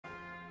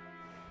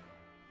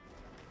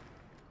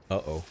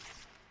Uh-oh.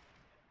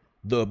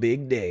 The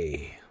big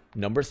day.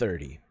 Number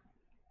 30.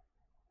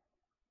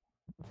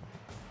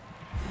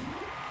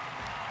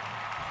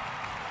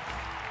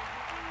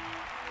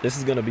 This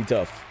is gonna be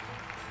tough.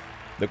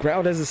 The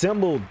crowd has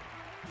assembled.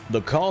 The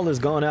call has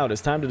gone out.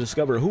 It's time to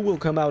discover who will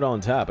come out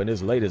on top in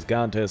this latest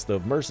contest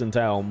of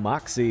Mercantile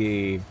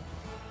Moxie.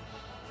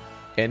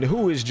 And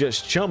who is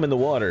just chumming the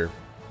water?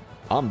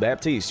 I'm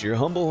Baptiste, your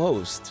humble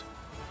host.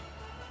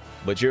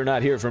 But you're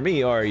not here for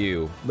me, are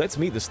you? Let's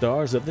meet the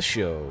stars of the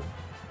show.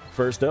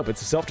 First up,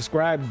 it's a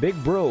self-described big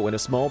bro in a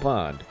small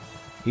pond.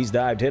 He's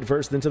dived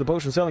headfirst into the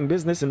potion selling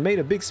business and made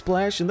a big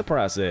splash in the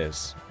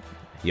process.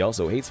 He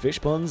also hates fish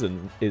puns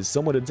and is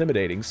somewhat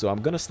intimidating, so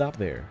I'm gonna stop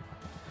there.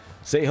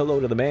 Say hello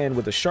to the man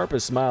with the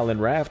sharpest smile in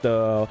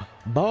Rafta,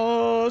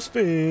 Boss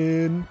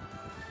Finn.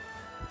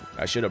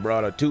 I should have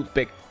brought a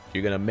toothpick.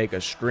 You're gonna make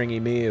a stringy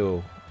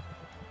meal.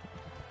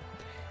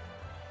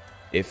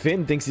 If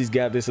Finn thinks he's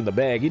got this in the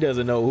bag, he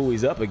doesn't know who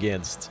he's up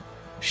against.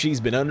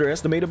 She's been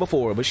underestimated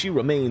before, but she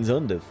remains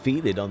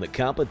undefeated on the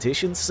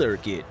competition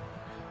circuit.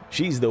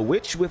 She's the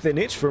witch with an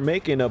itch for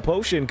making a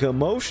potion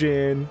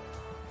commotion.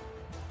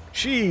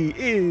 She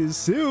is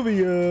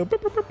Sylvia.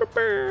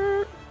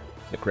 The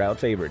crowd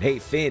favorite. Hey,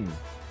 Finn.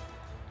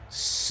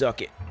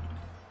 Suck it.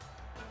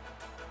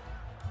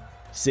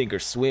 Sink or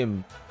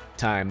swim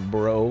time,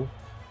 bro.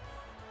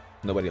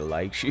 Nobody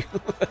likes you.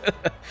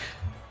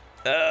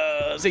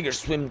 Sink or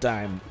swim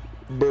time,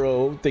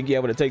 bro. Think you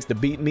have what it takes to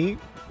beat me?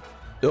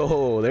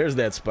 Oh, there's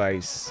that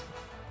spice.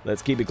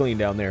 Let's keep it clean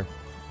down there.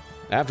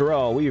 After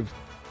all, we're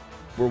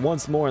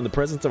once more in the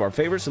presence of our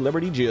favorite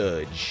celebrity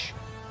judge.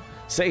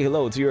 Say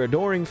hello to your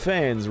adoring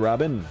fans,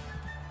 Robin.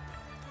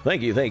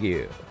 Thank you, thank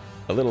you.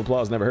 A little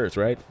applause never hurts,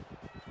 right?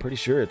 Pretty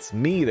sure it's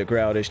me the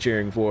crowd is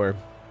cheering for.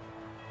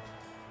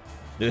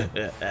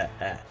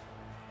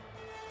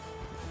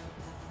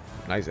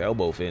 Nice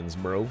elbow fins,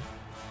 bro.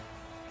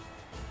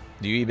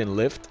 Do you even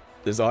lift?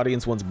 This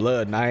audience wants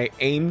blood, and I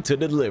aim to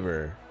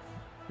deliver.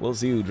 We'll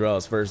see who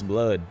draws first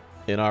blood.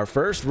 In our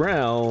first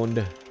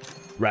round.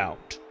 Round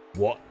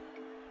what?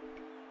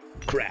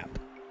 Crap.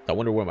 I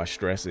wonder where my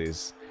stress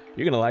is.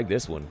 You're gonna like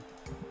this one.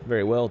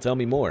 Very well, tell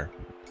me more.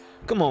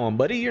 Come on,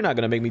 buddy. You're not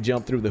gonna make me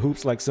jump through the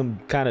hoops like some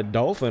kind of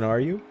dolphin, are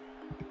you?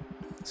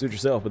 Suit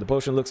yourself, but the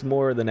potion looks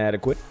more than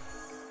adequate.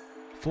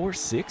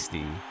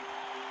 460.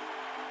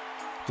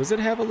 Does it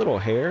have a little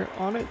hair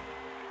on it?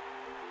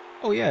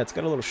 Oh yeah, it's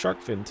got a little shark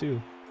fin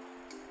too.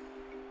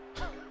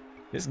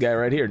 This guy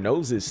right here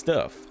knows his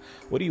stuff.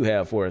 What do you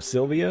have for us,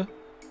 Sylvia?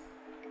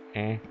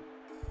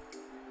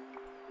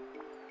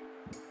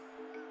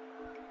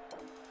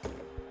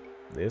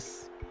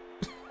 This?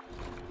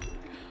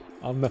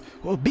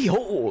 Well,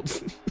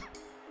 behold!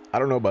 I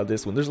don't know about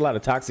this one. There's a lot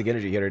of toxic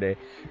energy here today,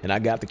 and I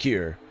got the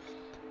cure.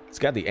 It's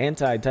got the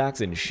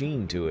antitoxin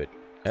sheen to it.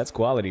 That's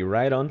quality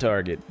right on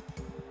target.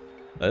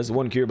 This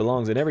one cure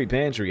belongs in every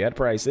pantry. I'd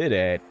price it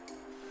at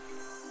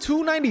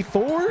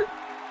 $2.94?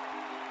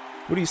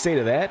 What do you say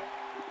to that?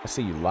 I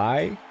see you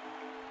lie.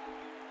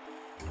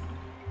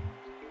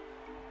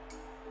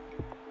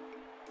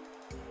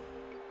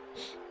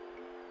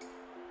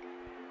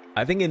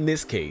 I think in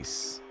this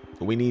case,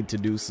 we need to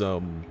do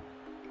some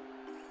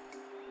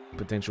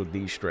potential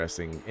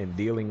de-stressing and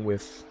dealing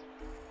with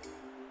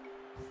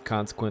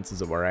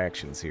consequences of our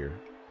actions here.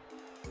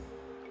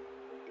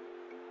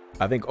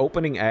 I think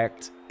opening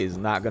act is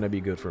not going to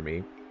be good for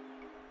me.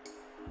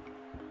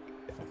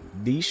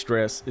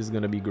 De-stress is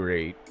going to be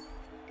great.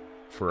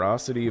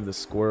 Ferocity of the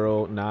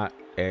squirrel, not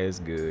as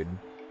good.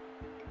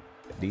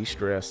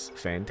 De-stress,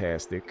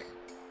 fantastic.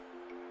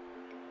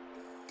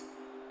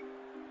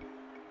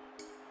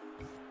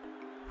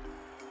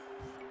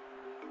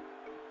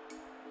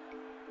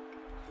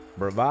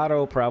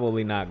 Bravado,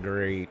 probably not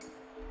great.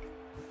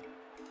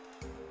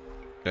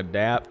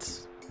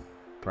 Adapt,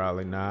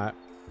 probably not.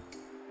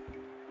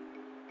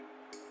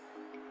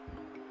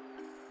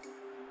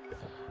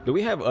 Do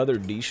we have other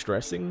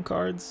de-stressing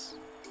cards?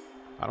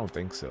 I don't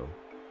think so.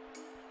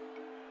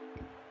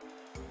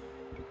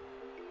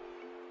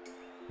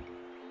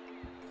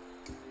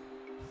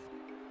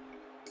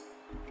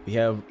 We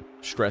have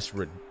stress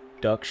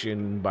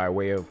reduction by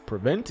way of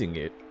preventing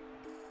it.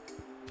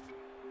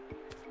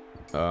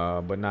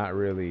 But not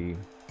really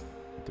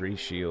 3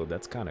 shield.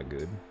 That's kind of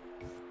good.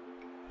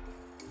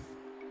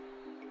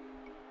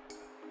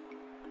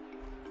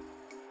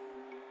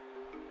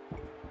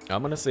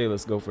 I'm gonna say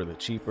let's go for the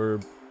cheaper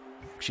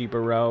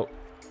route.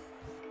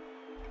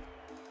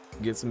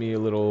 Gets me a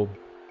little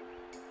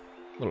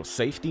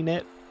safety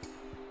net.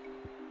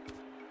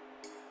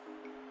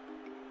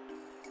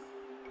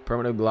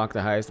 Permanently block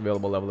the highest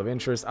available level of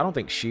interest. I don't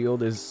think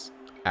shield is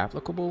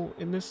applicable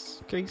in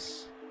this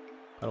case.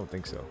 I don't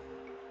think so.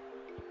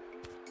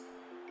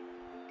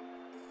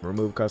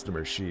 Remove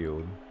customer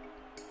shield.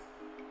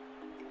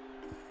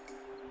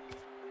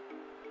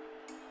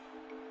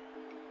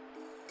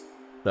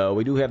 Though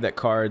we do have that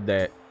card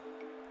that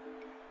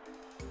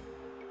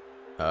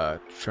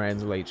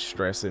translates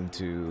stress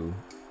into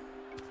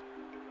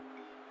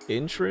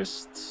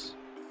interest,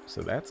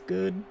 so that's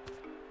good.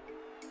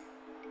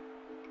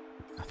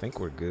 think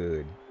we're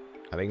good.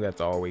 I think that's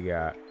all we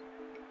got.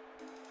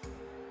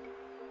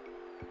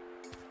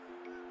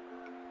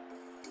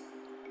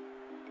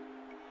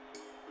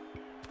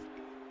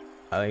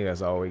 I think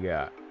that's all we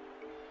got.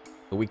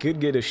 But we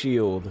could get a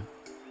shield.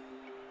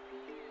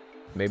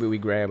 Maybe we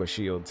grab a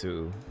shield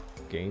too.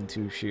 Gain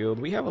 2 shield.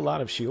 We have a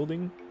lot of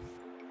shielding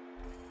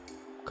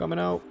coming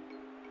out.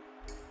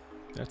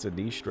 That's a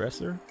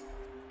de-stressor.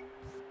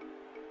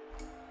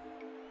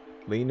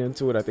 Lean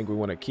into it. I think we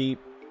want to keep.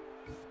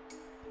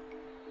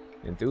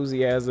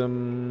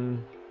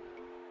 Enthusiasm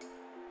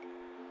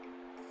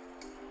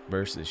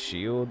versus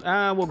shield.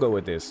 We'll go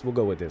with this. We'll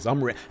go with this.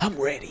 I'm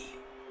ready.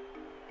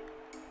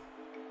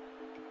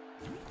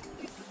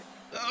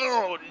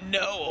 Oh no,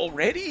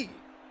 already?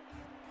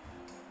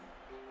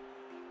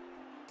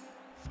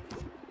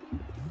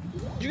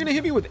 You're gonna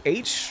hit me with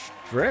H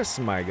stress,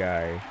 my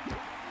guy.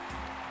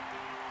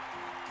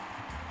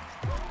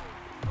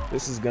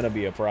 This is gonna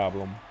be a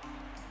problem.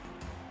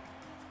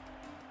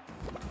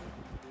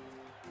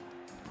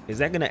 Is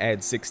that gonna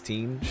add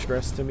 16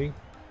 stress to me?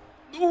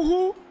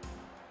 Ooh.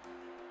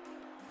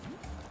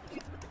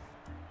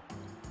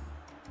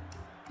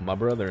 My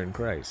brother in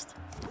Christ.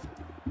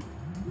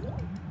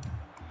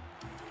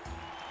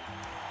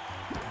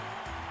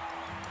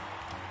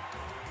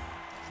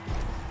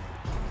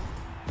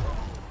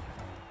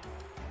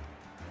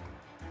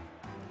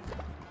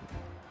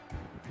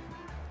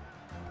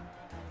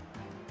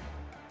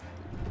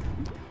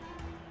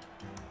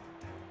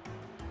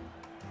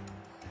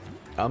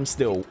 I'm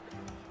still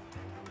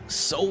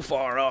so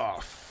far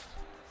off.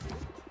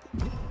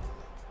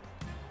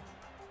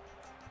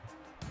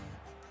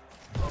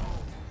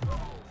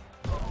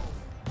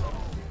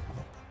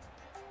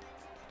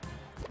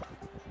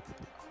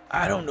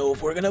 I don't know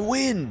if we're gonna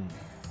win.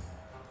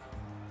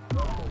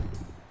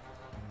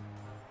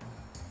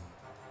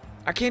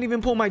 I can't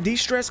even pull my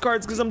de-stress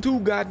cards because I'm too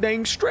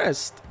goddamn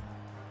stressed.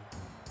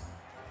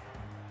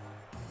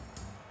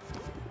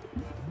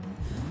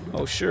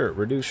 Oh sure,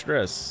 reduce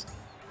stress.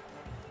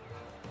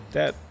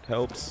 That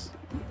helps.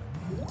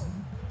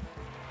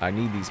 I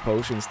need these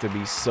potions to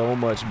be so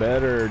much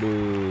better,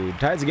 dude.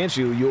 Tides against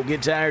you, you'll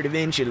get tired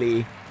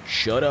eventually.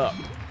 Shut up.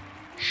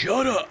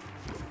 Shut up.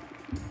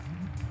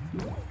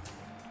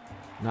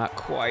 Not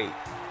quite.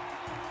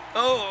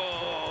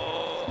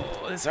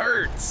 Oh, this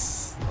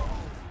hurts.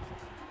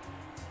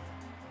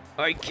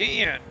 I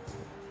can't.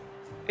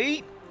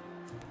 8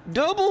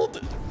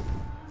 doubled.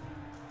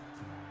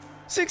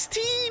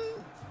 16.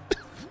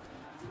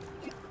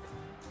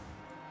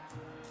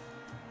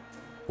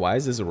 Why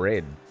is this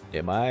red?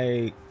 Am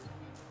I...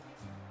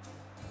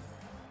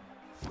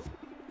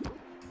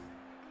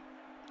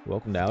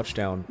 Welcome to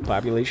Ouchtown.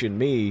 Population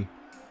me.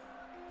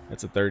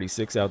 That's a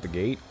 36 out the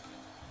gate.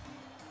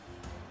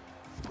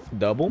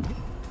 Double.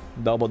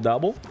 Double,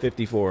 double.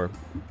 54.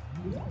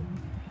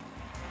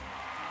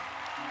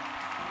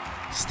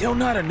 Still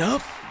not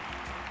enough?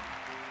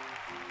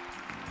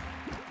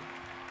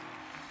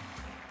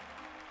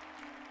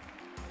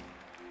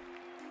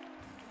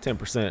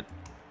 %.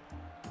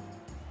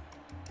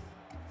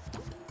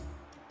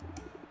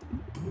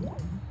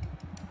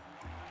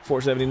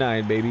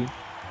 479, baby.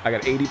 I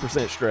got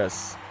 80%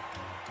 stress.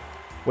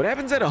 What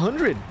happens at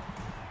 100?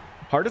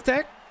 Heart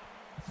attack?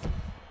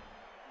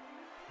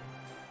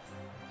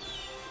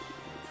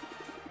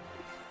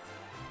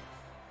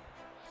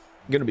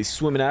 Gonna be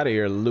swimming out of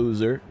here,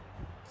 loser.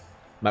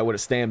 Might want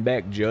to stand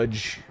back,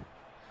 judge.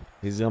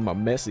 I'm a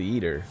messy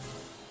eater.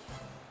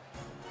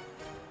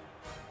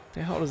 What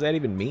the hell does that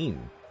even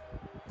mean?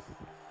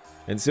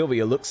 And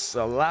Sylvia looks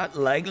a lot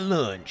like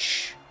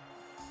lunch.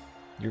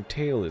 Your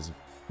tail is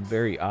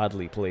very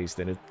oddly placed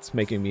and it's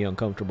making me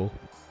uncomfortable.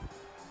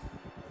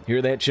 Hear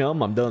that,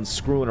 chum? I'm done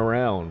screwing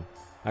around.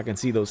 I can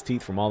see those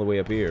teeth from all the way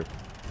up here.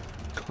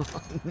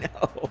 Oh,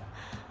 no.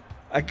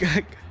 I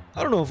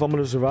don't know if I'm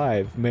gonna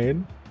survive,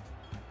 man.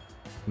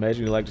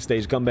 Imagine you like to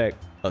stage a comeback.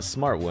 A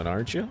smart one,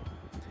 aren't you?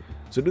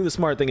 So do the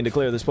smart thing and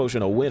declare this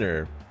potion a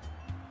winner.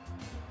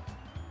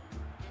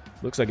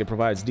 Looks like it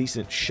provides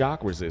decent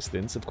shock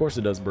resistance. Of course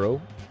it does,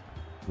 bro.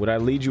 Would I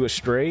lead you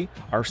astray?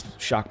 Our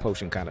shock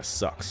potion kind of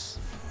sucks.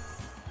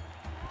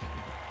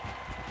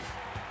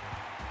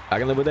 I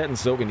can live with that, and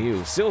so can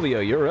you.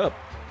 Sylvia, you're up.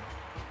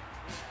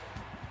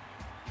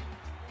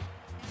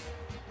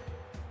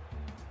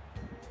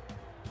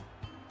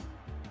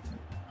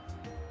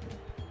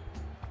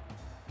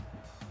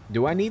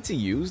 Do I need to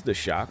use the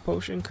shock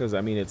potion? Because, I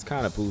mean, it's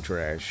kind of poo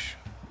trash.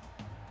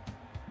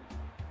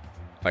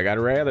 Like, I'd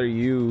rather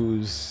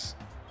use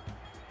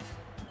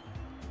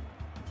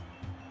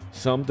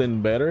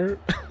something better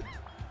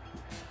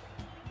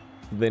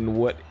than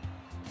what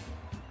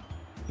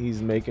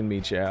he's making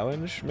me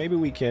challenge. Maybe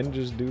we can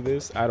just do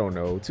this. I don't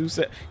know.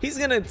 He's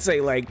gonna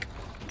say like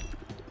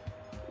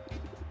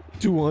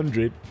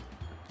 200.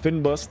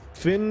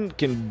 Finn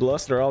can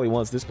bluster all he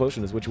wants. This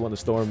potion is what you want. The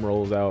storm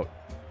rolls out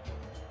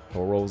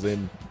or rolls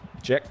in.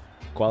 Check.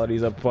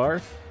 Quality's up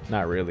par.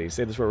 Not really.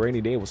 Save this for a rainy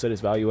day. We'll set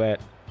its value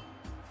at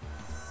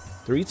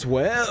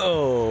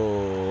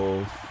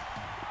 312.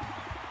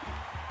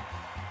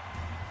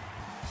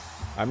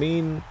 I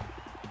mean,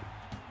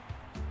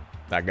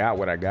 I got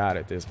what I got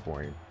at this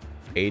point.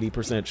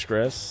 80%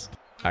 stress.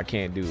 I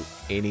can't do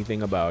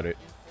anything about it.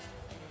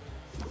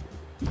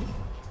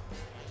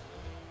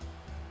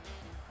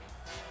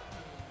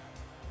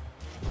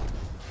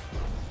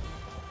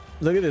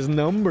 Look at this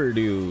number,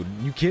 dude.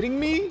 You kidding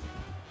me?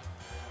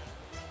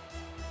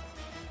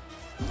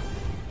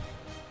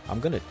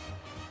 I'm gonna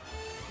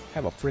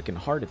have a freaking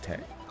heart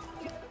attack.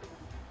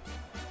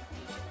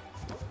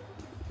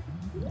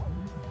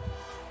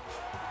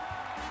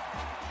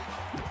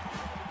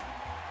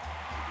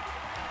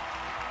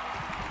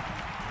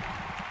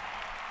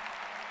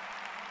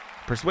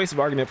 Persuasive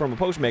argument from a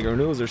potion maker who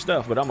knows their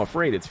stuff, but I'm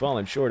afraid it's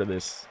falling short of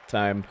this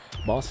time.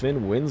 Boss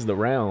Finn wins the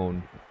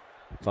round.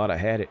 Thought I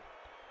had it.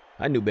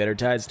 I knew better.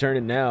 Tide's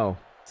turning now.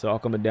 It's all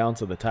coming down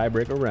to the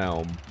tiebreaker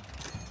round.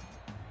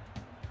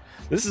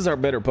 This is our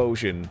better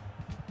potion.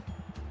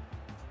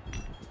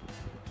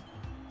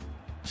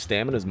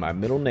 Stamina's my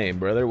middle name,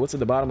 brother. What's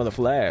at the bottom of the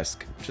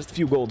flask? Just a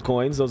few gold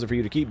coins. Those are for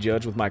you to keep,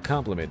 Judge, with my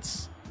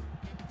compliments.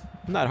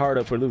 I'm not hard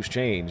up for loose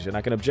change, and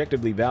I can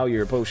objectively value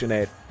your potion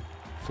at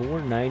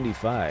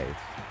 $4.95.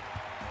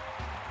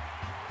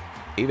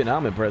 Even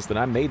I'm impressed that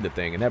I made the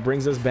thing, and that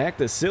brings us back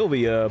to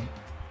Sylvia.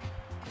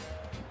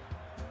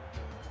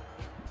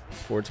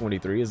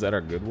 $4.23, is that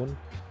our good one?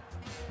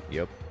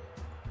 Yep.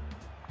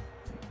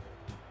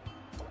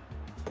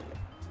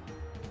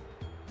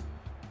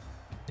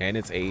 And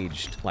it's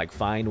aged like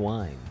fine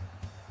wine.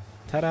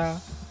 Ta-da!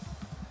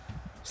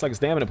 It's like a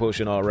stamina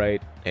potion, all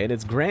right, and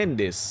its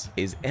grandness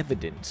is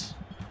evident.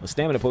 A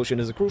stamina potion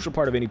is a crucial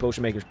part of any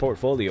potion maker's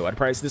portfolio. I'd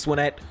price this one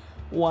at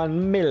 $1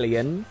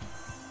 million.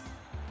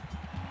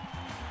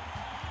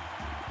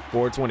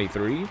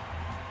 $4.23.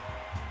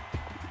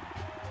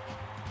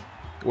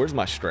 Where's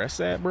my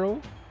stress at,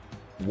 bro?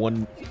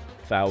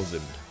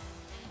 1,000.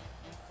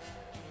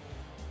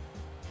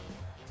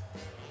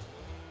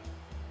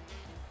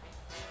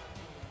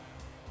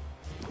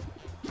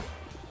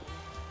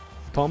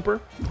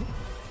 Pumper?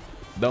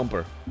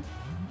 Dumper.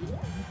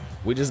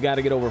 We just got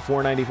to get over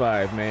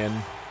 $4.95,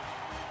 man.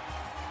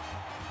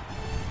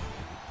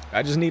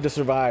 I just need to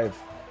survive.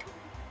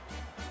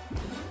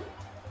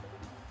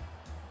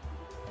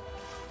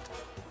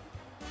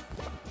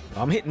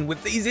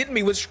 He's hitting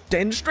me with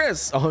 10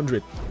 stress.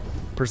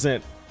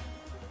 100%.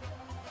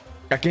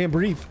 I can't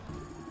breathe.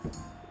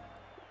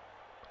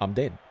 I'm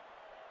dead.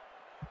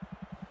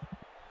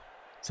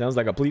 Sounds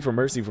like a plea for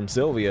mercy from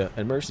Sylvia,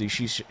 and mercy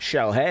she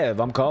shall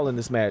have. I'm calling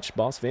this match.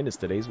 Boss Finn is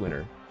today's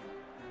winner.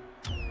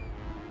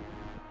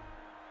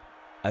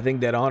 I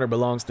think that honor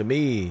belongs to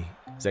me.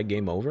 Is that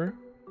game over?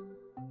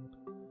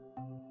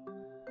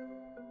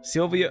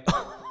 Sylvia,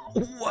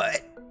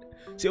 what?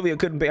 Sylvia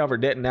couldn't pay off her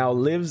debt and now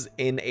lives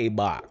in a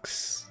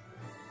box.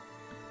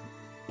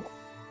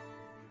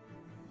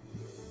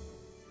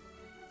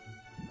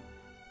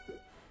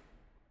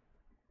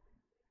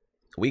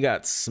 We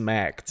got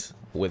smacked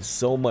with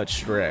so much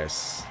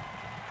stress.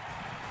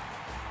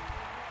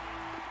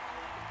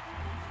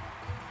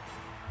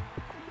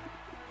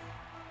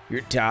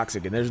 You're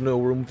toxic and there's no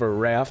room for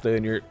Rafta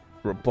in your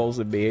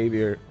repulsive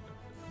behavior.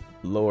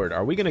 Lord,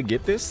 are we gonna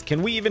get this?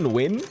 Can we even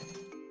win?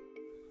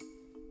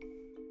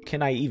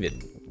 Can I even?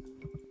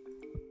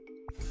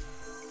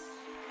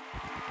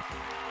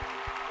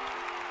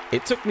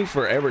 It took me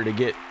forever to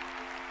get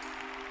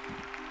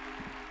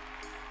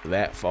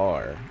that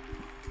far.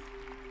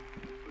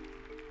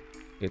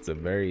 It's a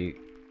very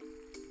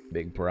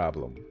big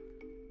problem.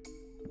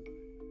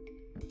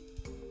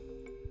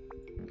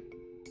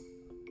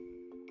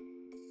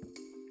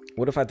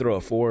 What if I throw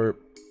a 4?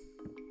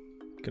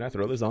 Can I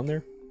throw this on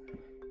there?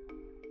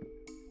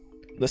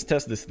 Let's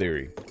test this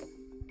theory.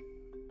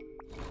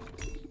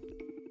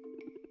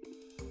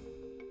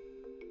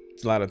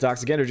 It's a lot of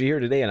toxic energy here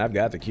today, and I've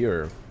got the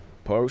cure.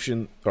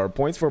 Potion or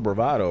points for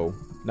bravado.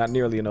 Not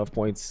nearly enough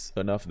points.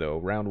 Enough though.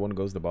 Round 1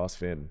 goes to Boss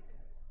Finn.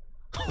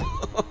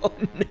 Oh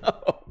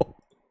no!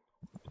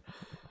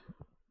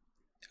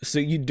 So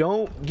you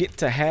don't get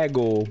to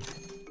haggle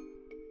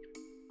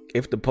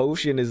if the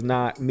potion is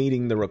not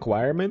meeting the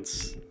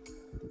requirements.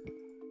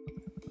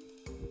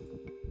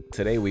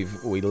 Today we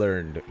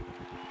learned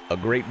a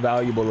great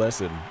valuable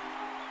lesson.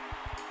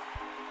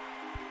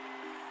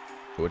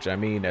 Which I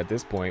mean, at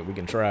this point, we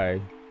can try.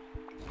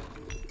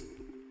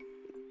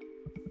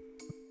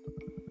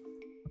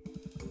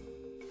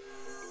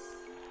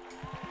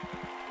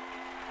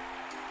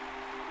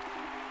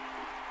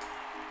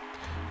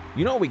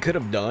 You know what we could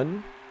have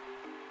done?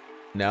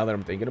 Now that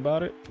I'm thinking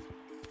about it,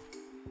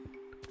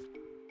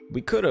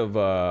 we could have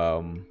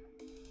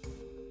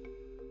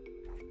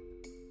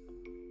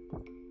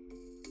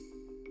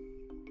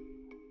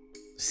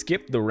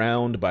skipped the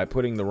round by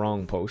putting the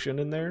wrong potion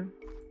in there.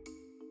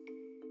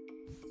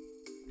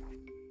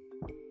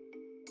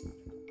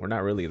 Or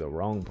not really the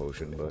wrong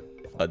potion, but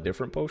a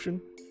different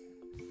potion.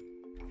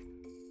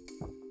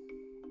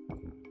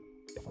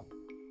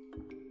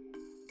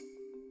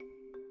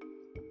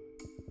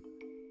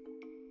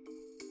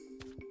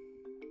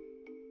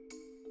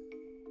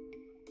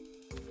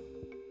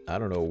 I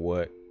don't know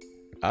what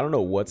I don't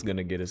know what's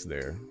gonna get us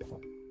there.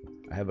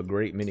 I have a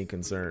great many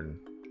concern.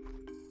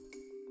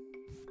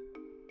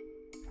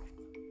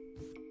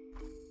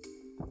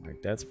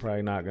 Like, that's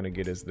probably not gonna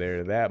get us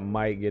there. That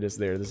might get us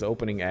there. This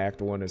opening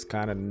act one is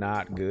kind of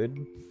not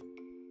good.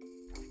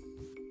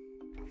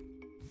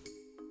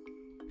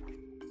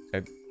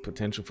 A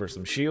potential for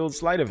some shield.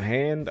 Sleight of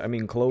hand. I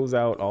mean,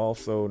 closeout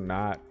also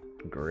not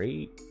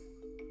great.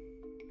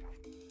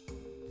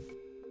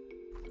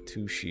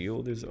 2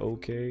 shield is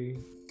okay.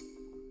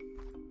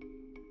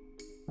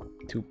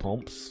 2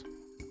 pumps.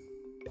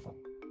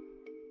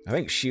 I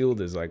think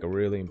shield is like a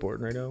really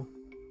important right now.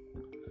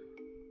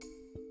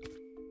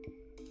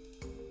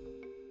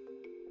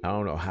 I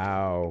don't know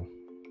how.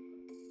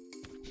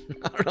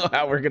 I don't know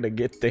how we're gonna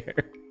get there.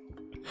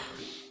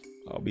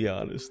 I'll be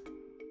honest.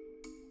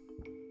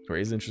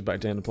 Raise interest by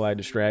 10, apply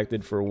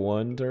distracted for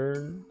 1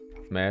 turn.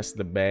 Mask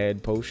the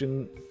bad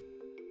potion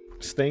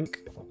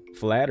stink.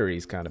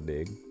 Flattery's kind of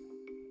big.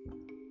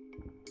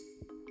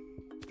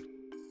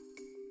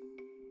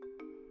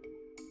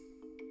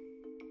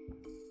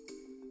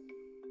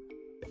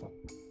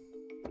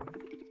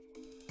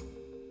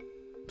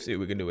 See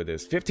what we can do with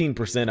this.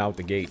 15% out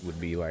the gate would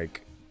be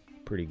like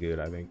pretty good,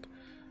 I think.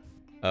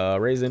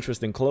 Raise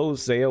interest in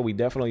closed sale. We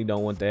definitely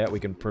don't want that. We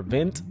can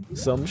prevent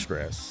some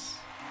stress.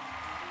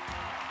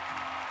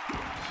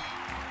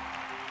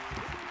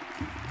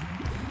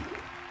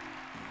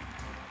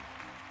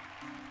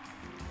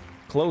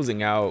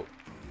 Closing out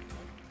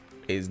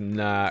is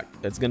not,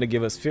 that's gonna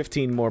give us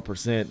 15 more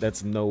percent.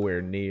 That's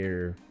nowhere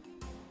near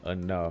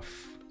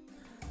enough.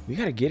 We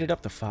gotta get it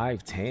up to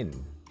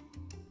 510.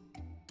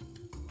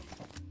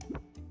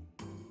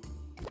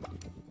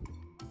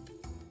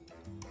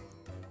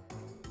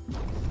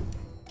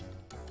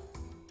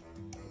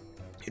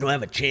 You don't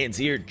have a chance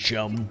here,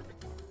 chum.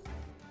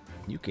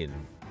 You can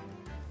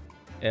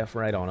F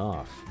right on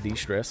off.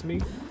 De-stress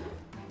me?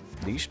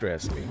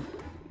 De-stress me.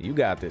 You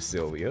got this,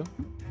 Sylvia.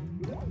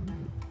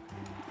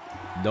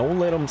 Don't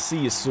let them see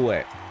you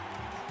sweat.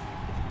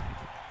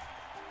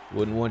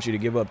 Wouldn't want you to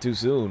give up too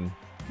soon.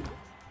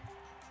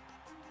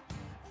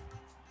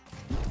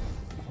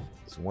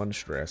 It's 1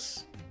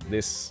 stress.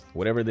 This,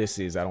 whatever this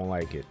is, I don't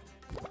like it.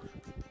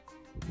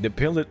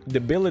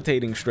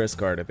 Debilitating stress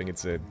card, I think it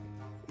said.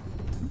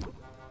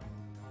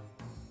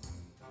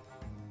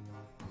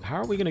 How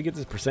are we gonna get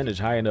this percentage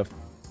high enough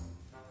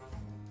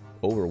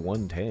over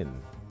 110?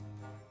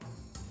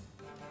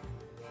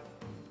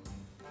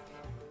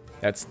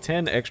 That's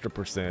 10 extra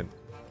percent.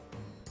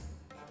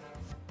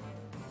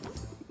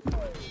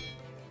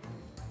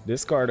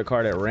 Discard a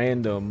card at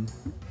random.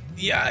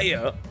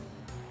 Yeah.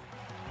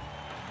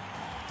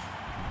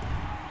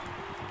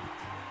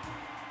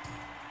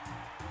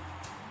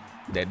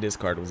 That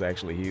discard was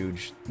actually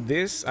huge.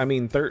 This, I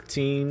mean,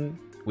 13,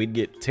 we'd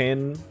get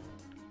 10.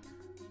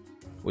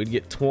 We'd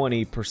get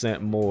 20%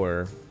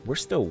 more. We're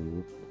still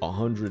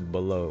 100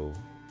 below.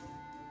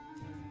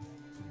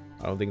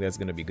 I don't think that's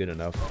gonna be good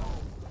enough.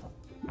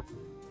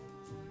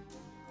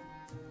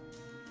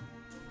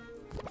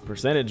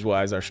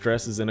 Percentage-wise, our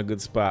stress is in a good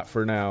spot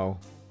for now.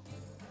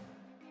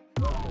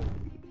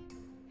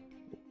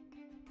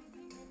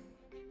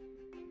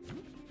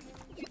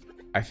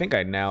 I think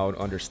I now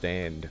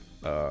understand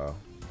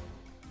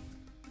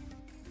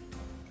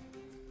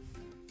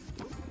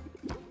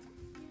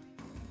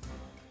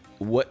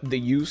what the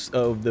use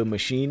of the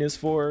machine is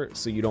for,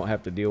 so you don't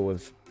have to deal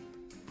with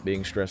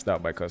being stressed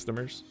out by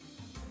customers.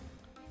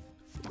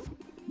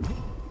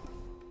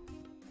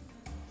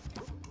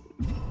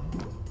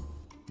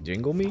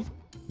 Jingle me?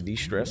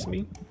 De-stress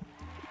me?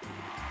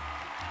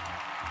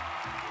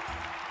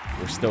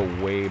 We're still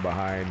way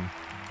behind.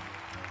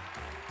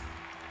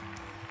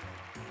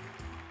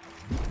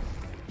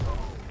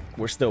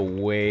 We're still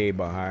way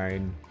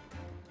behind.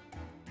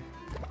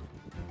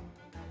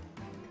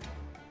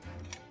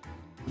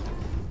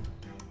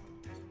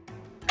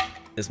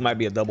 This might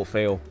be a double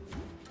fail.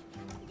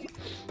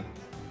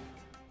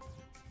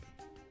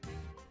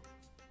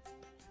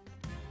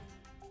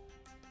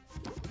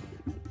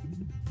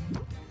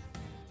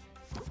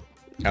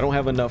 I don't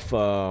have enough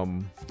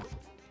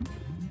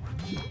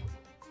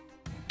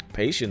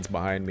patience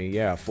behind me.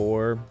 Yeah,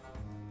 4.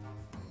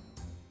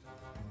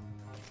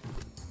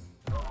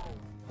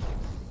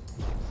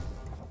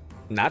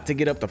 Not to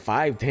get up to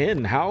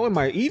 510. How am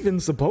I even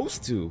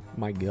supposed to?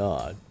 My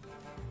God.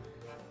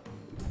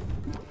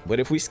 But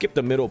if we skip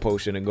the middle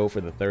potion and go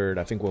for the 3rd,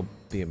 I think we'll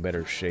be in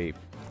better shape.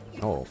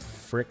 Oh,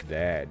 frick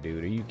that,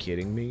 dude. Are you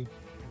kidding me?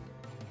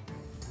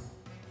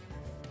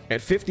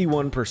 At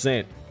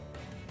 51%.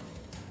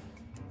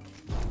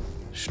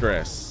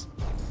 Stress.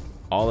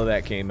 All of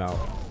that came out.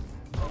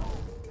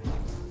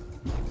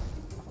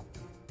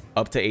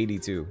 Up to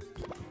 82.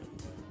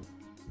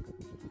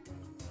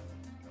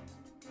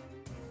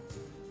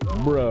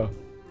 Bruh.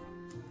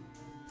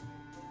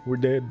 We're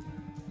dead.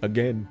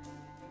 Again.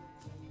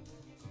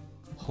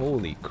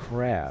 Holy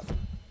crap.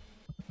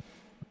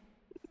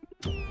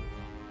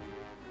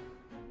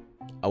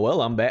 Oh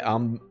well, I'm back.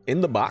 I'm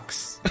in the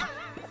box.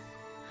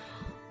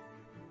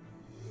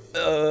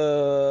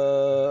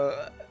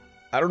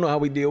 I don't know how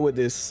we deal with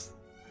this.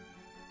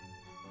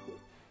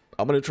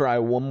 I'm gonna try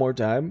one more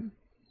time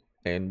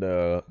and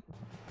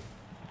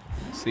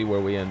see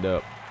where we end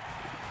up.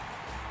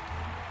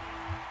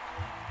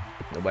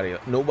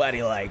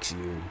 Nobody likes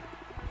you.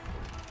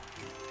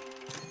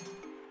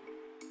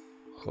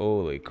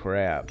 Holy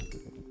crap.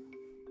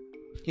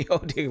 Yo,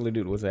 Diggler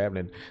dude, what's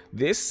happening?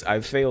 This,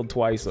 I've failed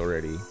twice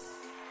already.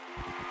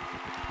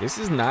 This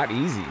is not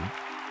easy.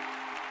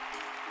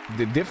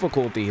 The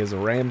difficulty has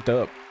ramped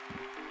up.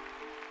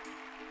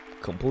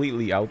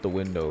 Completely out the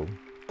window.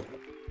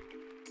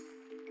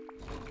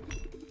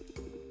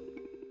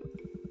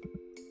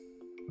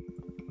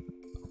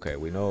 Okay,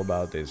 we know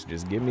about this.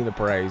 Just give me the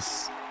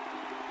price.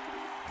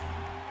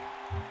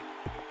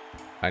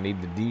 I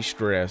need to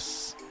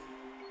de-stress.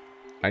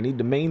 I need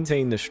to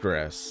maintain the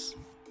stress.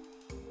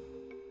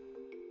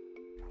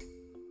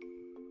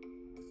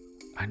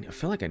 I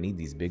feel like I need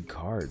these big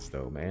cards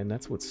though, man.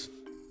 That's what's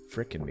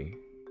fricking me.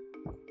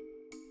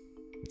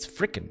 It's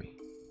fricking me.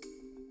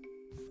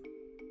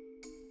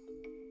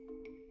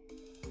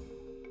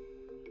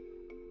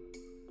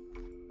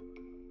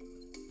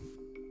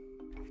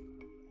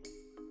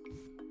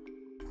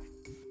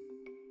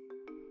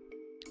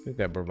 I think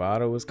that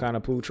bravado is kind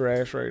of poo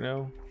trash right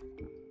now.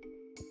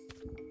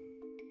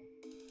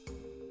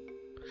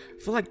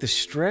 I feel like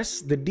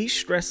the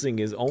de-stressing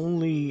is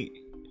only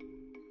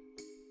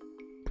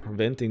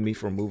preventing me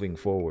from moving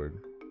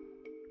forward.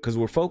 Because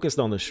we're focused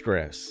on the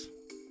stress.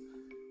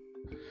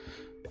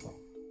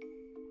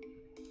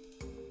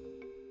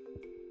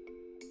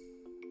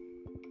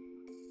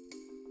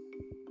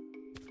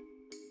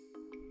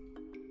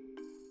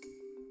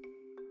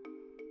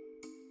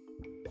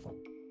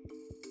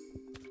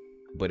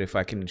 But if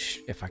I can,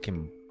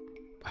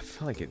 I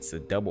feel like it's a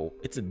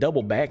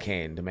double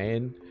backhand,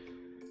 man.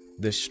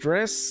 The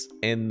stress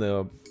and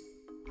the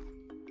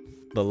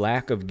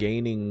lack of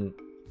gaining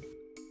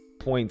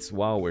points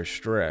while we're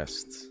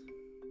stressed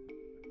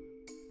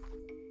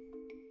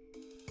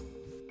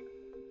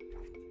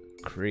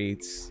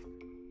creates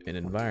an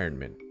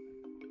environment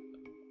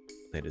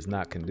that is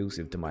not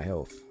conducive to my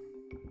health.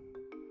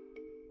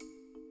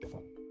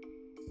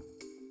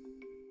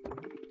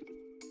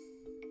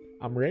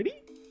 I'm ready.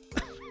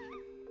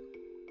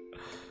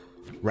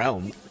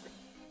 Round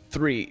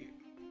 3.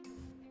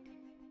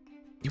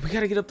 We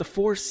gotta get up to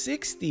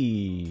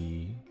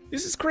 460.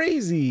 This is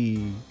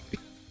crazy.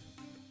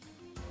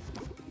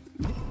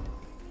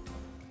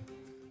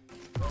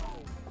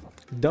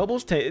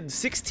 Doubles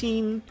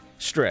 16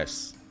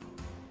 stress.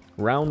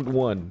 Round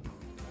 1.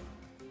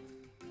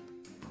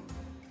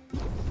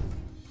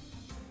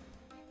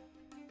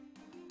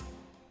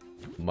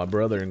 My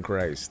brother in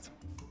Christ.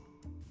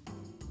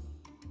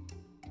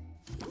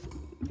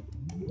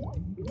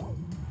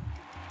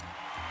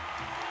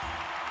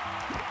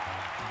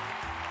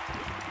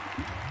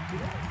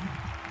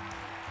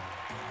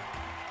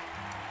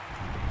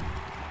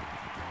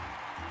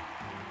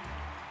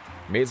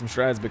 Made some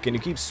strides, but can you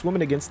keep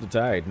swimming against the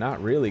tide?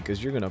 Not really,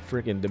 because you're gonna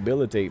freaking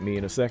debilitate me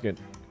in a second.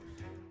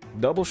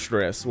 Double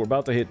stress. We're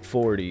about to hit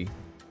 40.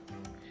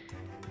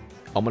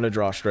 I'm gonna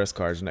draw stress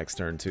cards next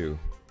turn too.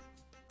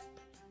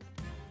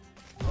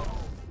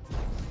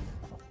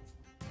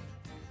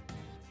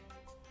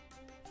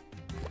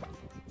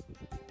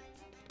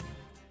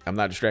 I'm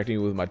not distracting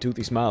you with my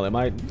toothy smile, am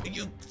I?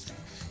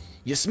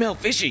 You smell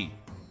fishy.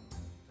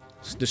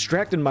 It's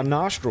distracting my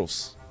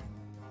nostrils.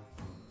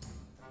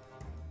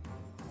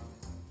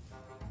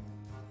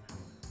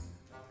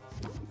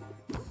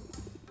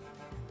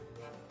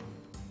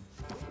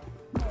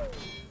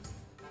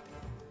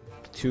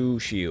 Two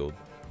shield.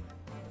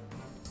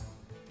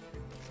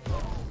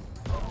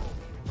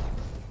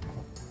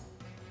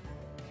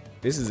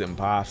 This is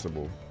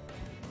impossible.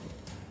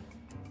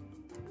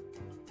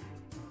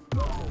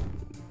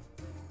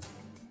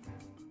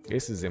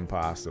 This is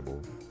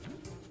impossible.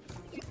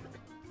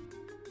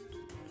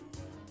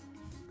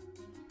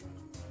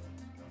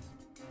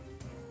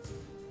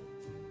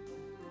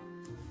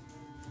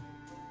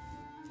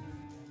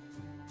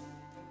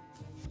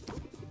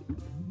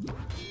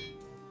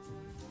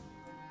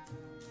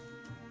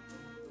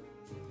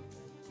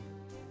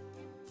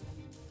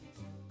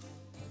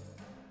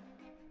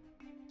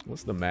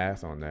 What's the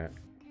math on that?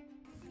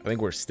 I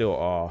think we're still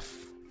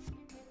off.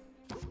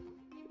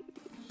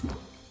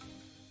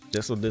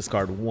 This will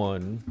discard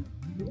 1.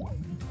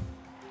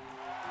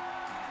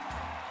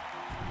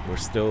 We're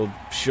still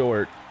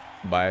short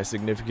by a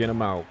significant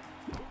amount.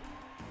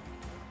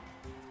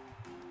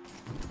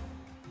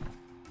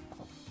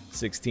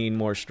 16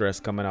 more stress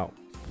coming out.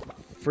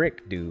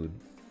 Frick, dude.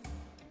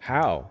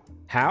 How?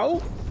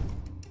 How?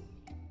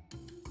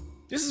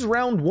 This is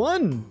round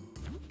 1.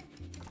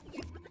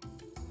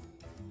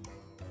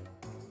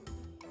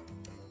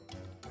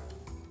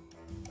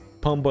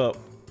 Pump up.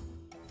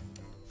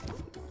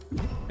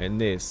 And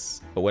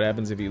this. But what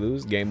happens if you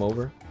lose? Game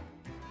over.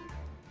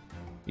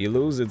 You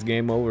lose, it's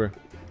game over.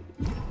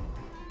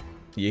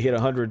 You hit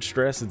 100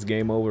 stress, it's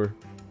game over.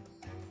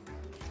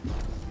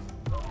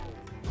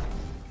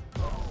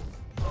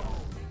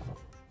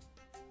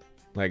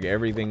 Like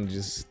everything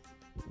just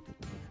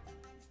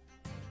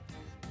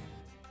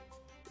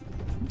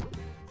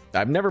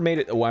I've never made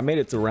it. Well, I made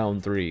it to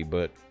round 3,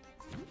 but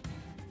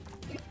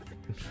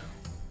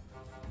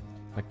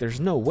like, there's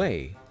no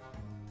way.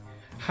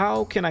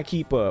 How can I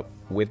keep up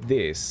with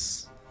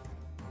this?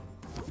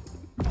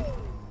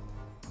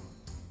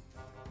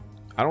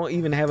 I don't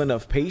even have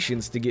enough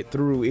patience to get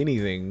through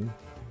anything.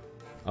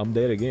 I'm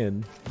dead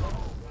again.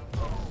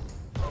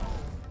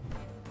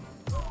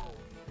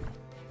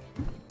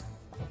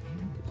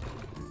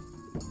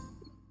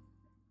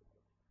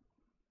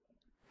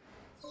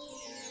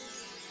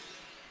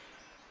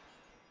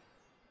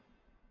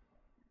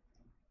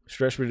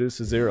 Stress reduced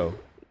to 0.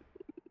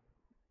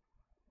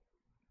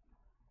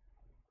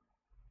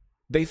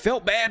 They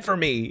felt bad for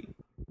me.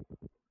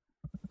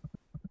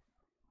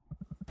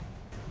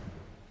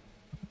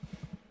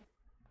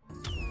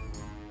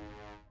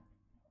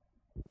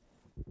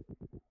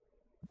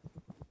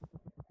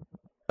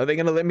 Are they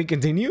gonna let me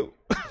continue?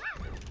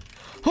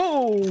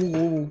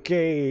 Oh,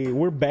 okay.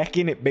 We're back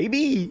in it,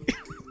 baby.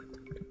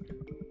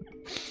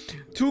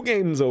 2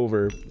 games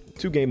over.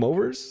 2 game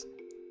overs.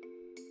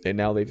 And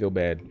now they feel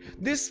bad.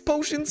 This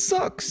potion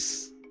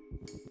sucks.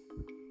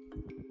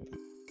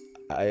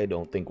 I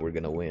don't think we're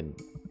gonna win.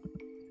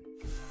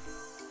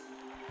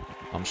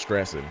 I'm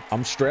stressing.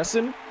 I'm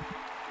stressing?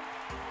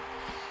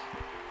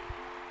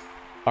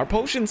 Our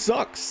potion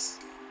sucks.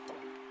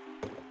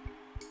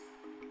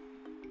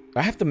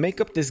 I have to make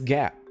up this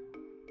gap.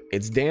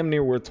 It's damn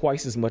near worth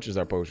twice as much as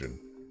our potion.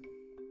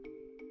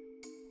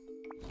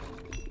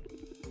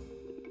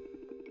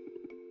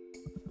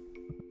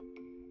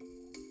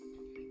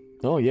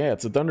 Oh yeah,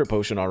 it's a thunder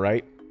potion, all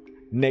right.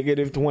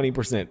 Negative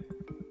 20%.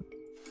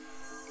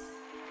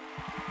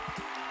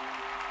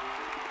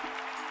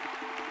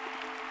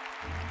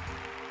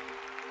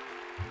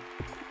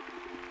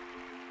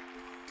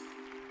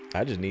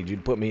 I just need you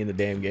to put me in the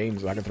damn game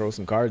so I can throw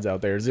some cards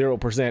out there.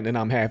 0% and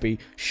I'm happy.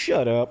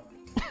 Shut up.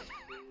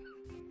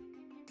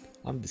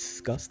 I'm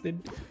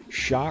disgusted,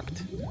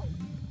 shocked,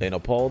 and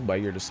appalled by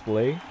your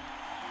display.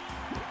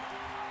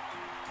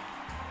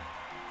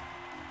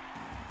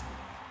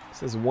 It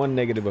says 1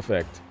 negative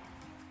effect.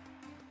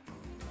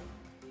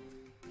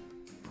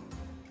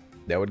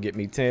 That would get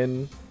me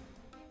 10.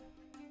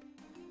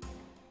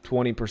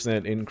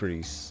 20%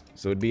 increase.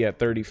 So it'd be at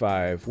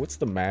 35. What's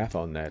the math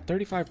on that?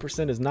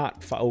 35% is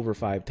not over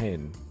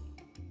 510.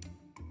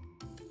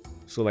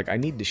 So like I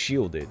need to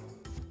shield it.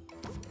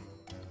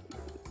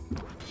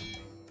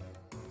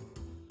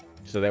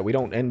 So that we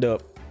don't end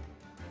up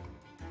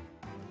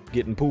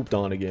getting pooped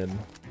on again.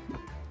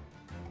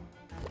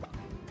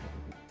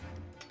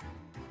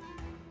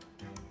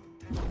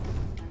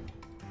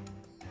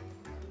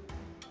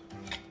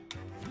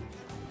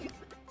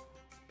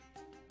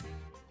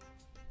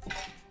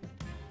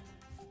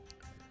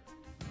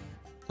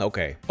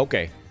 Okay,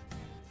 okay.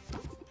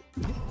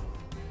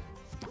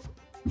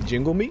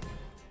 Jingle me?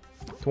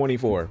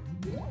 24.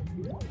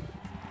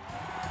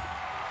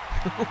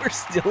 We're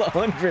still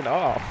 100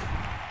 off.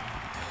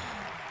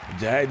 If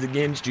the tide's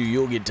against you,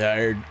 you'll get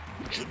tired.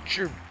 Shut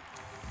your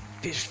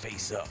fish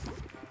face up.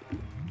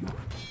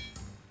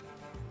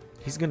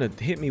 He's gonna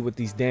hit me with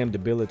these damn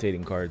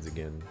debilitating cards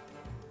again.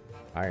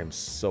 I am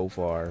so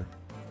far.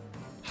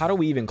 How do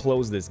we even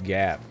close this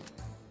gap?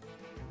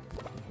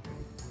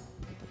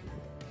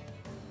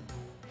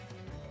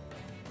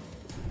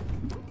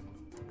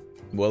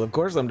 Well, of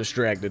course I'm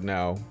distracted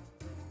now.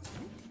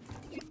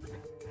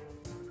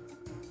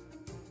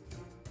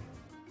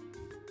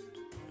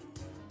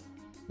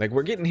 Like,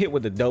 we're getting hit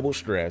with a double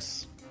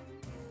stress.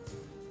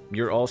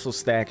 You're also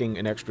stacking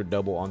an extra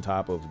double on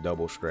top of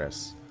double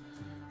stress.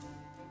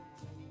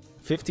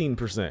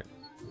 15%.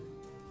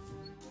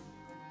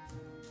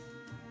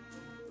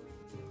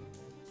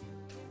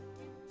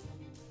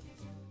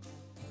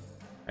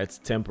 That's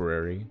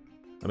temporary.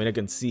 I mean, I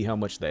can see how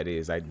much that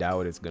is. I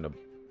doubt it's gonna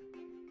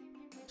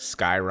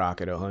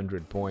skyrocket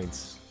 100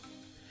 points.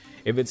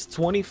 If it's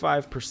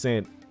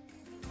 25%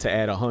 to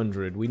add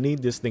 100, we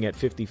need this thing at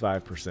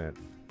 55%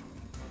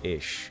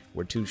 ish.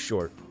 We're too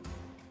short.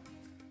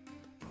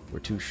 We're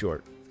too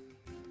short.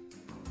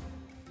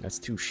 That's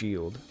too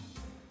shield.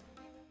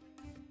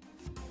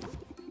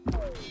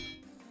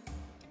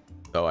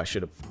 Oh, I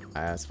should have.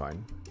 That's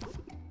fine.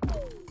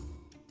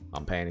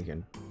 I'm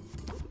panicking.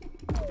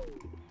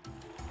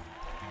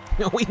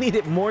 No, we need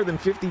it more than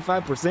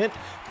 55%.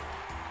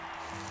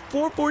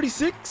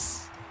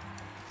 446.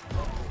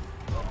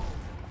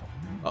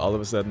 All of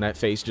a sudden, that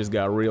face just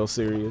got real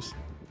serious.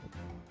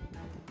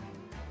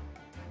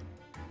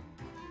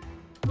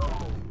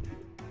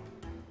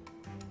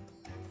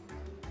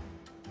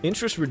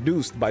 Interest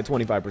reduced by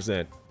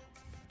 25%.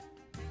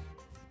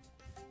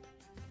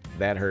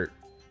 That hurt.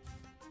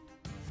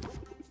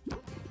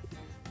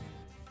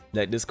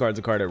 That discards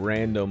a card at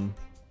random.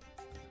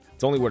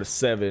 It's only worth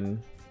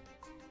 7.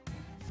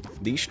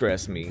 These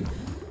stress me.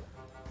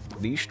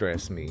 These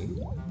stress me.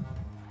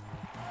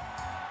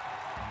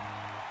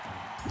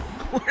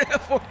 We're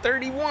at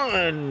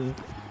 431.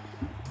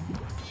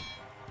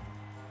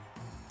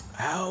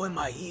 How am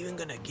I even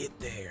gonna get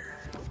there?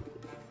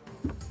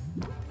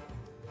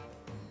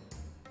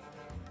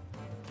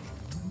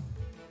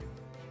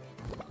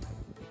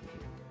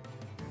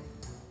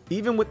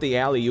 Even with the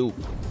alley-oop.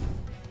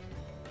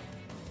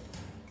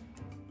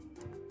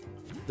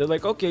 They're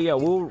like, okay, yeah,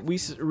 we'll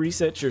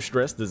reset your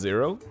stress to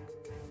 0.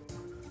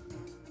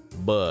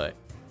 But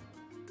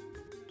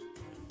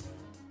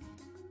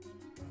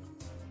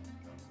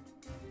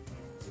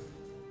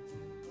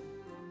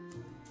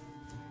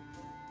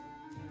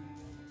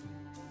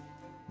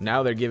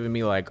now they're giving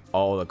me like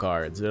all the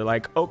cards. They're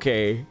like,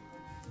 okay,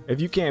 if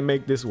you can't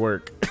make this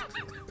work,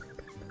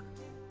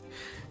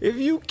 if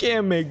you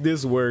can't make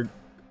this work,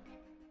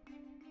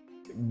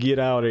 get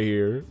out of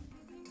here.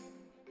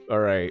 All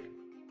right.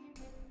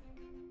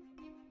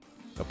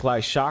 Apply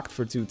shocked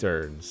for 2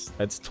 turns.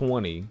 That's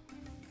 20.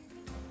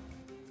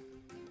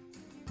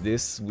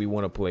 This we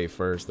want to play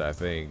first, I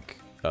think.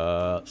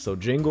 So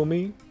jingle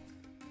me.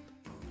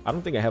 I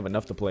don't think I have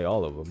enough to play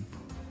all of them.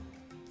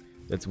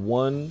 That's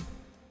 1.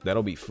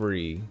 That'll be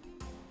free.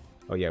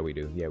 Oh, yeah, we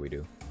do. Yeah, we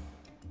do.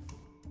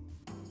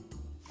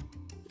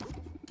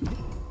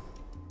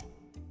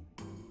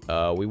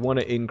 We want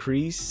to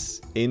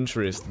increase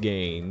interest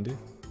gained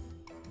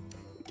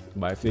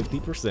by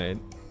 50%.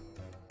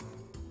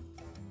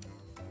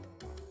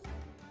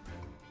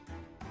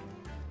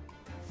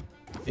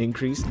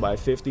 Increased by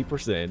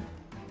 50%.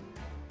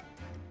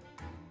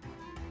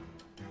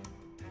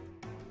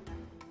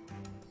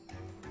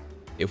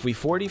 If we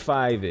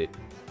 45 it,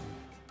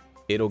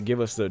 it'll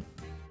give us a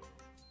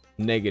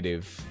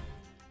negative.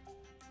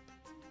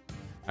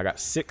 I got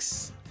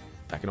 6.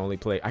 I can only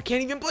play. I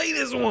can't even play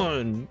this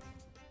one.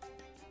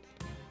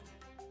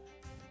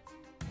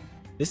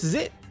 This is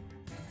it.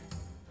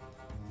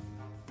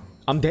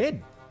 I'm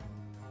dead.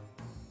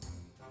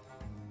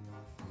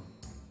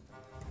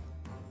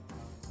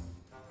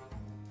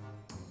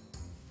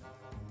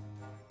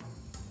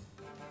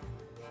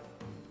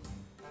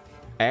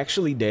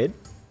 Actually dead?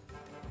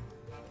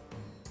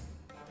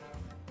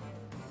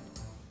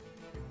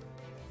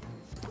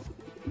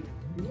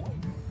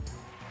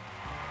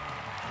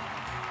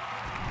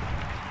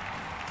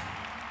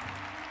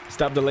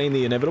 Stop delaying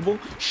the inevitable.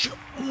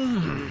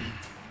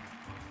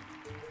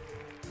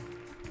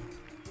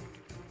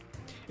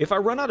 If I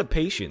run out of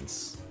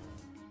patience,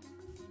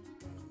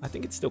 I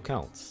think it still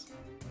counts.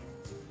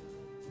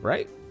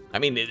 Right? I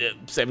mean,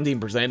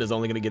 17% is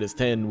only going to get us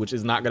 10, which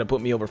is not going to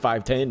put me over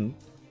 510.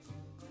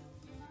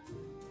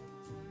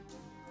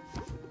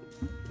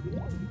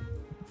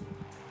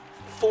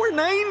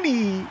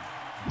 $490.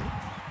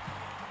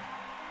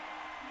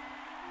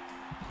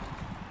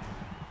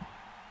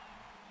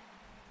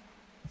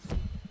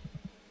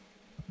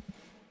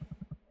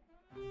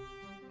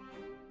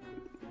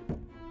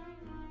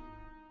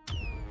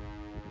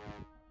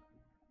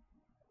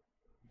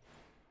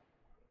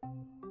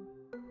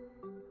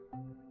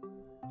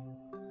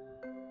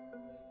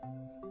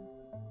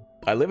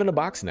 I live in a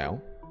box now.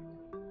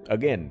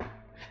 Again,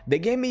 they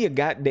gave me a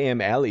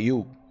goddamn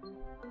alley-oop.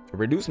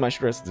 Reduce my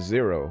stress to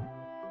 0.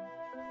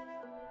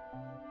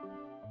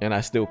 And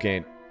I still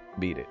can't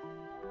beat it.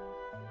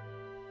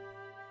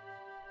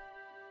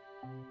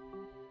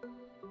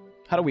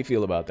 How do we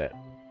feel about that?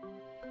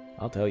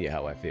 I'll tell you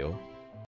how I feel.